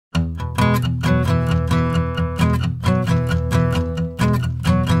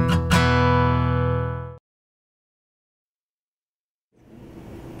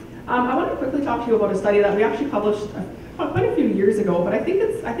talk to you about a study that we actually published quite a few years ago, but I think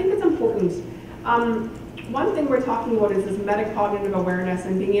it's important. One thing we're talking about is this metacognitive awareness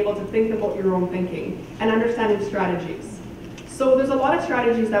and being able to think about your own thinking and understanding strategies. So there's a lot of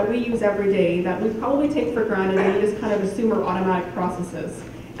strategies that we use every day that we probably take for granted and we just kind of assume are automatic processes.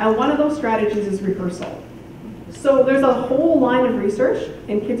 And one of those strategies is rehearsal. So there's a whole line of research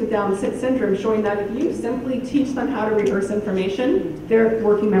in kids with Down syndrome showing that if you simply teach them how to rehearse information, their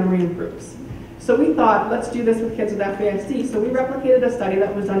working memory improves. So we thought, let's do this with kids with FASD. So we replicated a study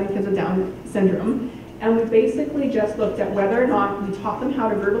that was done in kids with Down syndrome, and we basically just looked at whether or not we taught them how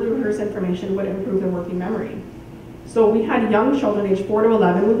to verbally rehearse information would improve their working memory. So we had young children aged 4 to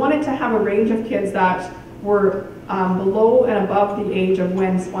 11. We wanted to have a range of kids that were below and above the age of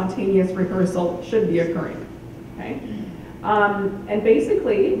when spontaneous rehearsal should be occurring. Okay? And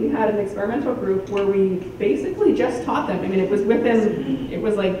basically, we had an experimental group where we basically just taught them. I mean, it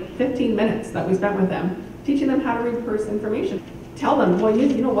was like 15 minutes that we spent with them, teaching them how to rehearse information. Tell them, well, you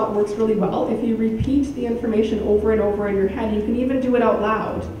know what works really well? If you repeat the information over and over in your head, you can even do it out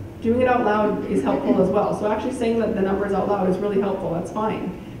loud. Doing it out loud is helpful as well. So actually saying that the numbers out loud is really helpful, that's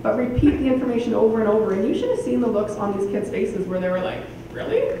fine. But repeat the information over and over, and you should have seen the looks on these kids' faces where they were like,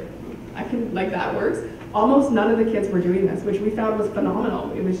 really? That works? Almost none of the kids were doing this, which we found was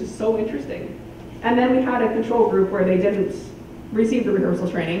phenomenal. It was just so interesting. And then we had a control group where they didn't receive the rehearsal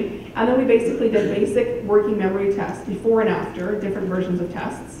training, and then we basically did basic working memory tests before and after, different versions of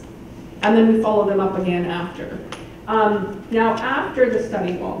tests, and then we followed them up again after. Now after the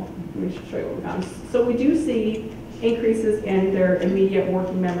study, well, let me show you what we found. So we do see increases in their immediate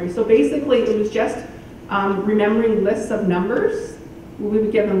working memory. So basically it was just remembering lists of numbers. We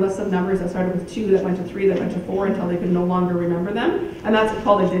would give them lists of numbers that started with 2, that went to 3, that went to 4 until they could no longer remember them. And that's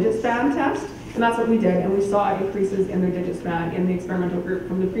called a digit span test. And that's what we did. And we saw increases in their digit span in the experimental group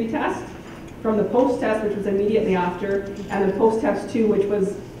from the pre-test, from the post-test, which was immediately after, and the post-test 2, which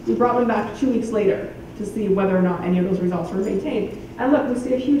was, we brought them back 2 weeks later to see whether or not any of those results were maintained. And look, we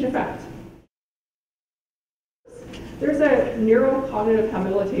see a huge effect. There's a Neurocognitive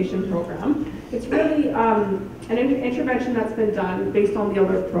Habilitation Program. It's really an intervention that's been done based on the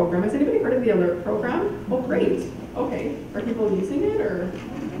ALERT program. Has anybody heard of the ALERT program? Oh, great. Okay. Are people using it, or?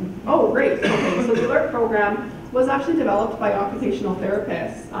 Oh, great. Okay. So the ALERT program was actually developed by occupational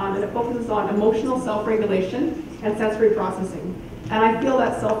therapists, and it focuses on emotional self-regulation and sensory processing. And I feel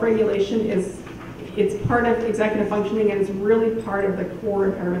that self-regulation it's part of executive functioning, and it's really part of the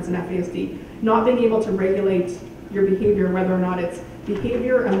core impairments in FASD. Not being able to regulate your behavior, whether or not it's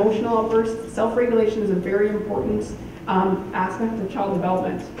behavior, emotional outbursts. Self-regulation is a very important aspect of child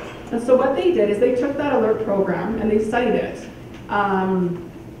development. And so what they did is they took that ALERT program and they studied it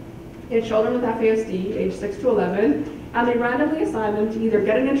in children with FASD, age 6 to 11, and they randomly assigned them to either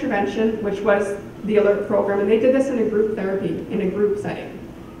get an intervention, which was the ALERT program, and they did this in a group therapy, in a group setting.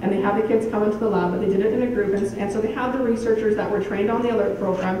 And they had the kids come into the lab, but they did it in a group, and so they had the researchers that were trained on the ALERT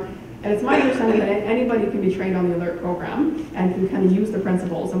program. And it's my understanding that anybody can be trained on the ALERT program and can kind of use the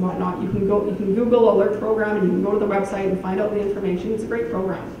principles and whatnot. You can Google ALERT program, and you can go to the website and find out the information. It's a great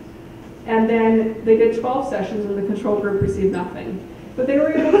program. And then they did 12 sessions, and the control group received nothing. But they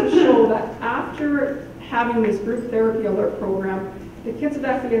were able to show that after having this group therapy ALERT program, the kids with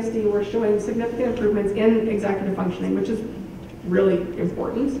FASD were showing significant improvements in executive functioning, which is really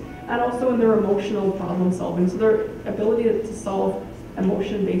important, and also in their emotional problem solving, so their ability to solve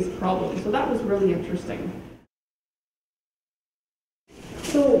emotion-based problems. So that was really interesting.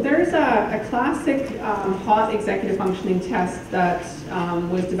 So there's a classic hot executive functioning test that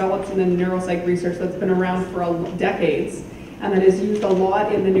was developed in the neuropsych research that's been around for decades, and that is used a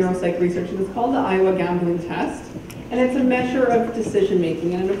lot in the neuropsych research, and it's called the Iowa Gambling Test. And it's a measure of decision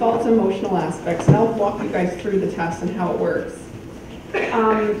making, and it involves emotional aspects, and I'll walk you guys through the test and how it works.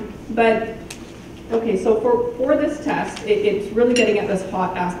 Okay, so for this test, it's really getting at this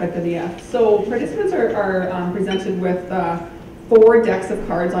hot aspect of the F. So participants are presented with 4 decks of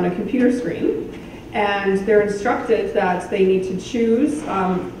cards on a computer screen, and they're instructed that they need to choose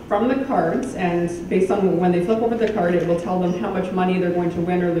from the cards, and based on when they flip over the card, it will tell them how much money they're going to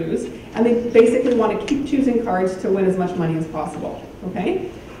win or lose. And they basically want to keep choosing cards to win as much money as possible,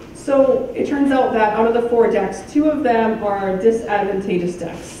 okay? So it turns out that out of the 4 decks, 2 of them are disadvantageous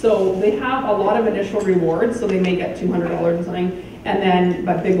decks. So they have a lot of initial rewards, so they may get $200 or something,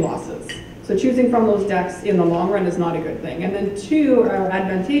 but big losses. So choosing from those decks in the long run is not a good thing. And then 2 are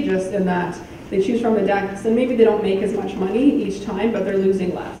advantageous in that they choose from the decks and maybe they don't make as much money each time, but they're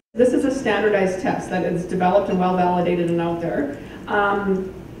losing less. This is a standardized test that is developed and well validated and out there.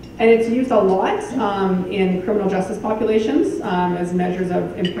 And it's used a lot in criminal justice populations as measures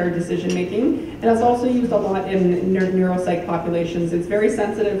of impaired decision making. And it's also used a lot in neuropsych populations. It's very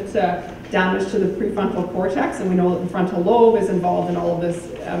sensitive to damage to the prefrontal cortex, and we know that the frontal lobe is involved in all of this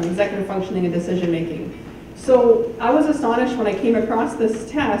executive functioning and decision making. So I was astonished when I came across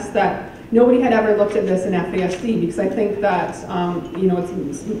this test that nobody had ever looked at this in FASD, because I think that you know,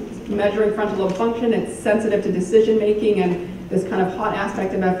 it's measuring frontal lobe function, it's sensitive to decision making and this kind of hot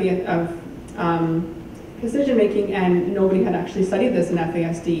aspect of decision making, and nobody had actually studied this in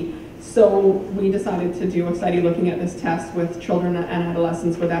FASD. So we decided to do a study looking at this test with children and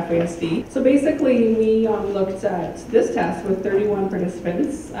adolescents with FASD. So basically we looked at this test with 31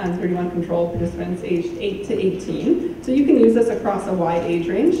 participants and 31 control participants aged 8 to 18. So you can use this across a wide age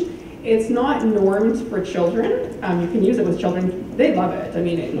range. It's not normed for children. You can use it with children. They love it. I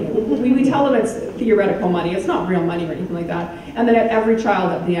mean, we tell them it's theoretical money. It's not real money or anything like that. And then every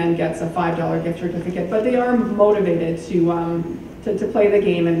child at the end gets a $5 gift certificate. But they are motivated to play the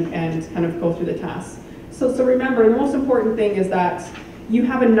game and kind of go through the tasks. So remember, the most important thing is that you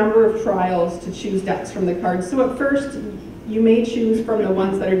have a number of trials to choose decks from the cards. So at first, you may choose from the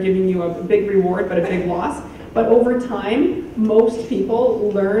ones that are giving you a big reward but a big loss. But over time, most people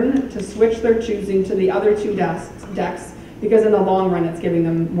learn to switch their choosing to the other two decks because in the long run, it's giving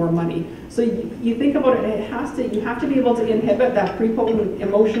them more money. So you think about it, you have to be able to inhibit that prepotent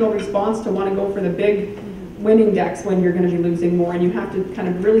emotional response to want to go for the big winning decks when you're going to be losing more, and you have to kind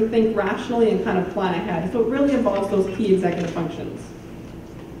of really think rationally and kind of plan ahead. So it really involves those key executive functions.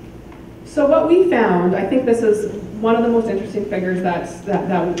 So what we found, I think this is one of the most interesting figures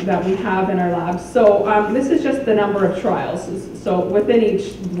that we have in our labs. So this is just the number of trials. So within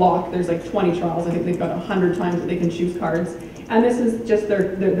each block, there's like 20 trials. I think they've got 100 times that they can choose cards. And this is just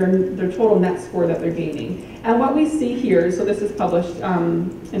their total net score that they're gaining. And what we see here, so this is published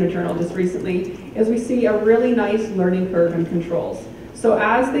in a journal just recently, is we see a really nice learning curve in controls. So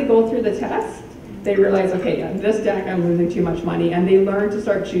as they go through the test, they realize, okay, yeah, this deck I'm losing too much money, and they learn to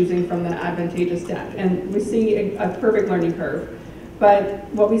start choosing from the advantageous deck. And we see a perfect learning curve. But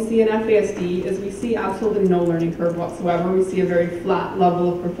what we see in FASD is we see absolutely no learning curve whatsoever. We see a very flat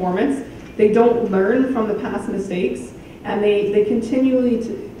level of performance. They don't learn from the past mistakes, and they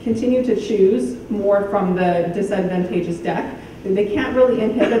continue to choose more from the disadvantageous deck. They can't really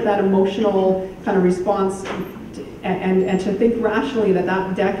inhibit that emotional kind of response and to think rationally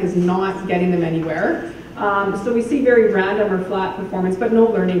that deck is not getting them anywhere. So we see very random or flat performance, but no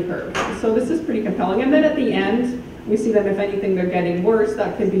learning curve. So this is pretty compelling. And then at the end, we see that if anything, they're getting worse.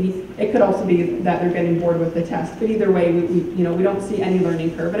 It could also be that they're getting bored with the test. But either way, we don't see any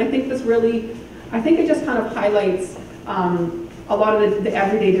learning curve. And I think it just kind of highlights a lot of the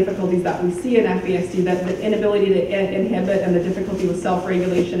everyday difficulties that we see in FASD, that the inability to inhibit and the difficulty with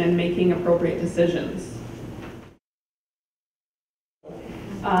self-regulation and making appropriate decisions.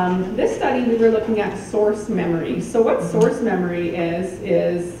 This study, we were looking at source memory. So what source memory is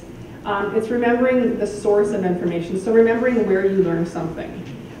it's remembering the source of information, so remembering where you learned something.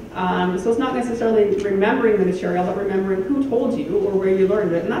 So it's not necessarily remembering the material, but remembering who told you or where you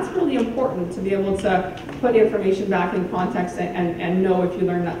learned it. And that's really important to be able to put information back in context and know if you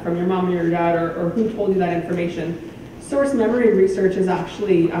learned that from your mom or your dad or who told you that information. Source memory research is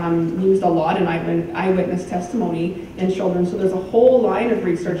actually used a lot in eyewitness testimony in children. So there's a whole line of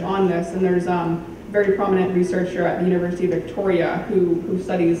research on this, and there's very prominent researcher at the University of Victoria who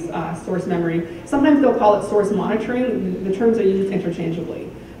studies source memory. Sometimes they'll call it source monitoring. The terms are used interchangeably.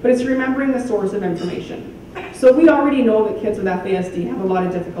 But it's remembering the source of information. So we already know that kids with FASD have a lot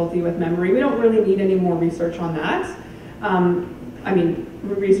of difficulty with memory. We don't really need any more research on that. I mean,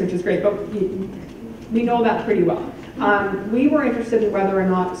 research is great, but we know that pretty well. We were interested in whether or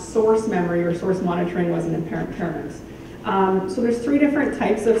not source memory or source monitoring was an impairment. So there's three different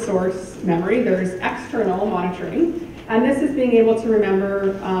types of source memory. There's external monitoring, and this is being able to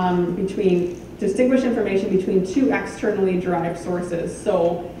remember distinguish information between two externally derived sources.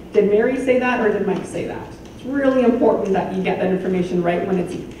 So did Mary say that or did Mike say that? It's really important that you get that information right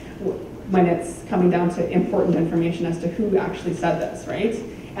when it's coming down to important information as to who actually said this, right?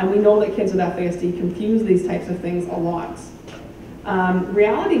 And we know that kids with FASD confuse these types of things a lot.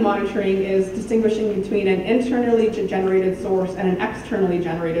 Reality monitoring is distinguishing between an internally generated source and an externally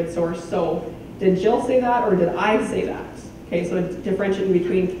generated source. So did Jill say that or did I say that? Okay, so it's differentiating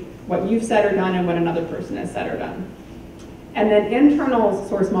between what you've said or done and what another person has said or done. And then internal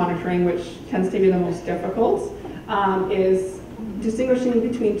source monitoring, which tends to be the most difficult, is distinguishing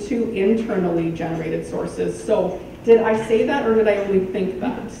between two internally generated sources. So Did I say that or did I only think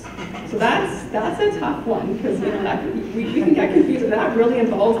that? So that's a tough one, because you know, we can get confused, and that really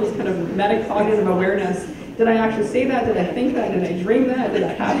involves this kind of metacognitive awareness. Did I actually say that? Did I think that? Did I dream that? Did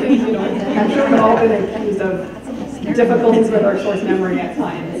that happen? You know, I'm sure we've all been accused of difficulties with our source memory at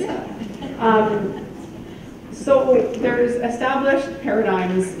times. So there's established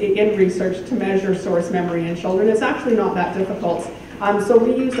paradigms in research to measure source memory in children. It's actually not that difficult. So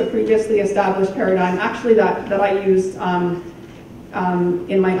we used a previously established paradigm, actually that I used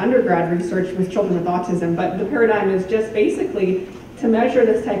in my undergrad research with children with autism, but the paradigm is just basically to measure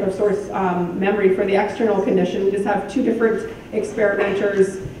this type of source memory for the external condition. We just have two different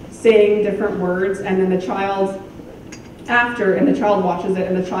experimenters saying different words, and then the child watches it,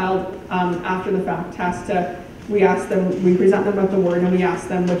 and the child after the fact has to, we present them with the word, and we ask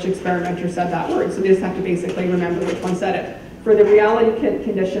them which experimenter said that word. So they just have to basically remember which one said it. For the reality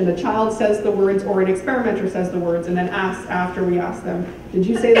condition, the child says the words or an experimenter says the words, and then asks after we ask them, did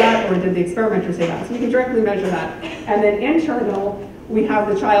you say that or did the experimenter say that? So we can directly measure that. And then internal, we have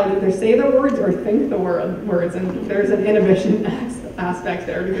the child either say the words or think the words, and there's an inhibition aspect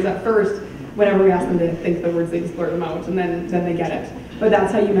there, because at first, whenever we ask them to think the words, they just blurt them out, and then they get it. But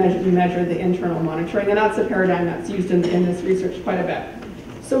that's how you measure the internal monitoring, and that's a paradigm that's used in this research quite a bit.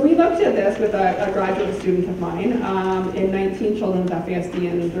 So we looked at this with a graduate student of mine in 19 children with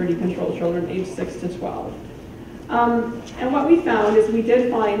FASD and 30 control children aged 6 to 12. And what we found is we did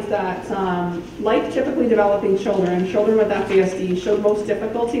find that, like typically developing children with FASD showed most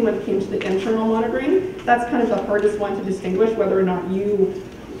difficulty when it came to the internal monitoring. That's kind of the hardest one to distinguish, whether or not you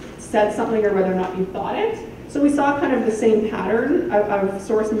said something or whether or not you thought it. So we saw kind of the same pattern of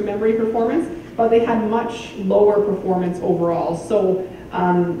source memory performance, but they had much lower performance overall. So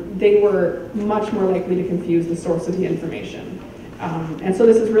they were much more likely to confuse the source of the information. And so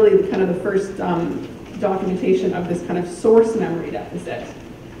this is really kind of the first documentation of this kind of source memory deficit.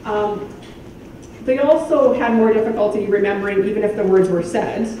 They also had more difficulty remembering even if the words were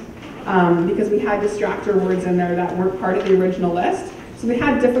said, because we had distractor words in there that weren't part of the original list. So they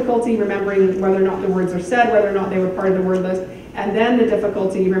had difficulty remembering whether or not the words are said, whether or not they were part of the word list, and then the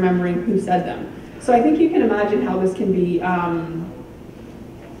difficulty remembering who said them. So I think you can imagine how this can be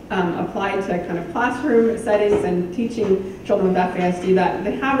applied to kind of classroom settings and teaching children with FASD, that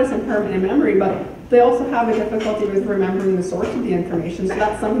they have this impairment in memory, but they also have a difficulty with remembering the source of the information. So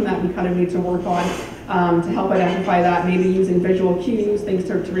that's something that we kind of need to work on to help identify that, maybe using visual cues, things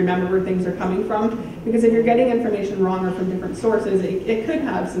to remember where things are coming from. Because if you're getting information wrong or from different sources, it could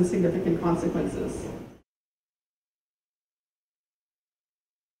have some significant consequences.